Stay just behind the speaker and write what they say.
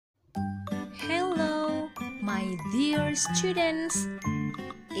My dear students,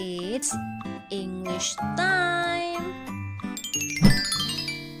 it's English time.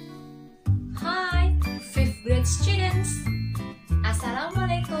 Hi, 5th grade students.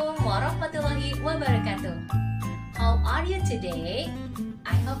 Assalamualaikum warahmatullahi wabarakatuh. How are you today?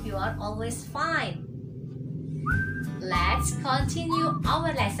 I hope you are always fine. Let's continue our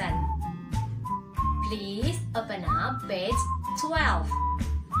lesson. Please open up page 12.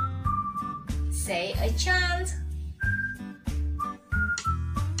 Say a chant.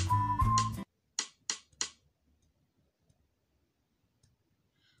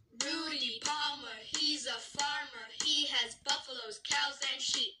 Rudy Palmer, he's a farmer. He has buffaloes, cows, and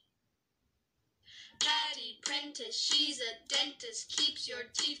sheep. Patty Prentice, she's a dentist. Keeps your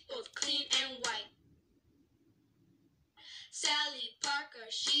teeth both clean and white. Sally Parker,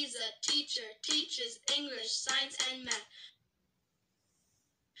 she's a teacher. Teaches English, science, and math.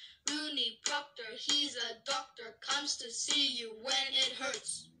 Rooney Proctor, he's a doctor. Comes to see you when it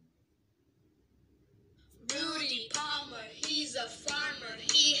hurts. Rudy Palmer, he's a farmer.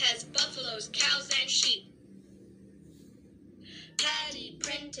 He has buffaloes, cows, and sheep. Patty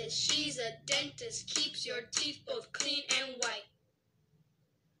Prentice, she's a dentist. Keeps your teeth both clean and white.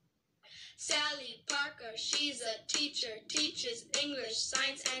 Sally Parker, she's a teacher. Teaches English,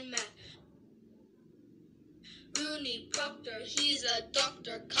 science, and math. Rooney Proctor, he's a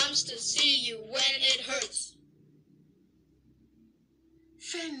doctor. Comes to see you when it hurts.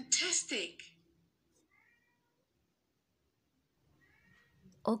 Fantastic!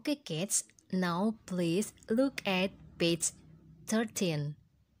 Okay kids, now please look at page 13.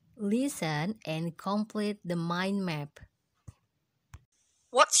 Listen and complete the mind map.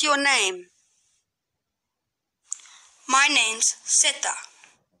 What's your name? My name's Sita.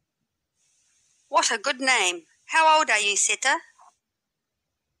 What a good name. How old are you, Sita?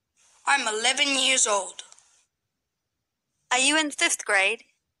 I'm 11 years old. Are you in 5th grade?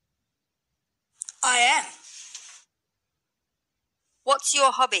 I am. What's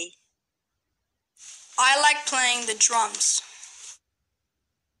your hobby? I like playing the drums.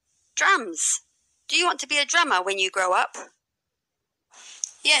 Drums. Do you want to be a drummer when you grow up?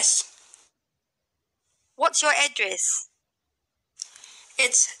 Yes. What's your address?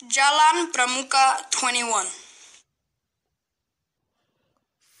 It's Jalan Pramuka 21.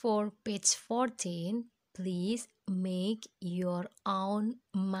 For page 14, please make your own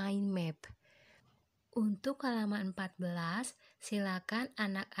mind map. Untuk halaman 14, silakan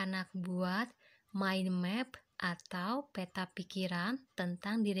anak-anak buat mind map atau peta pikiran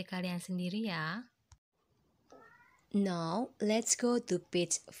tentang diri kalian sendiri ya. Now, let's go to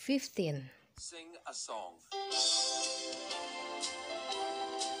page 15. Sing a song.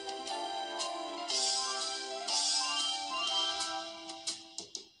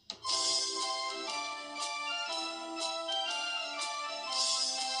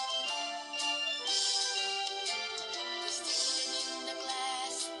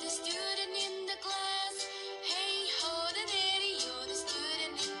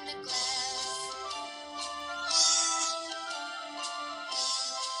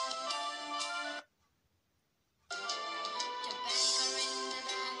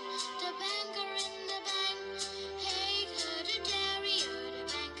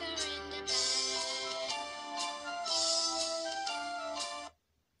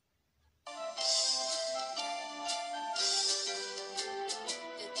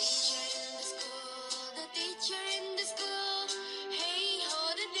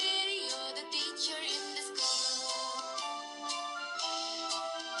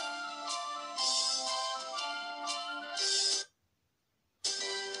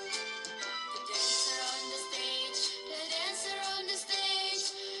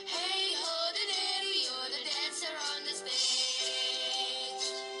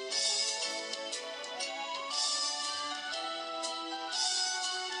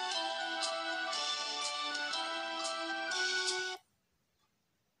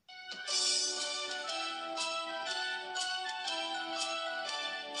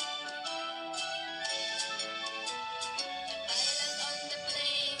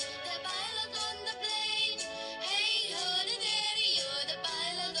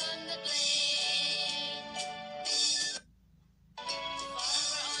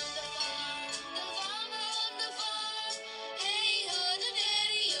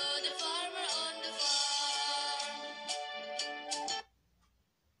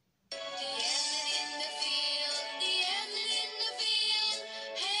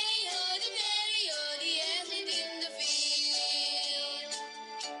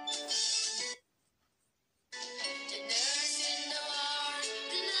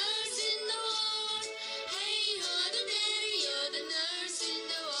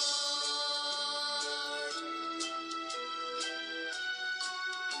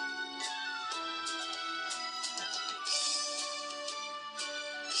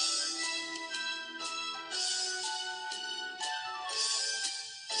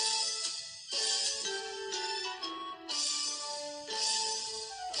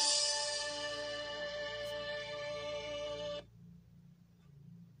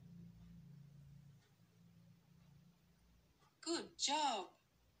 Good job.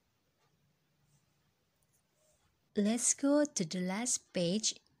 Let's go to the last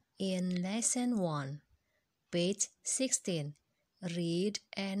page in Lesson 1. Page 16. Read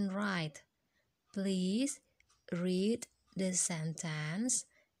and write. Please read the sentence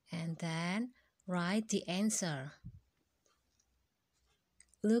and then write the answer.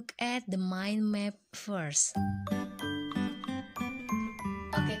 Look at the mind map first.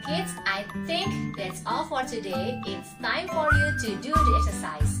 Okay kids, I think that's all for today. It's time for you to do the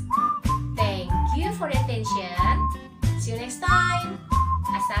exercise.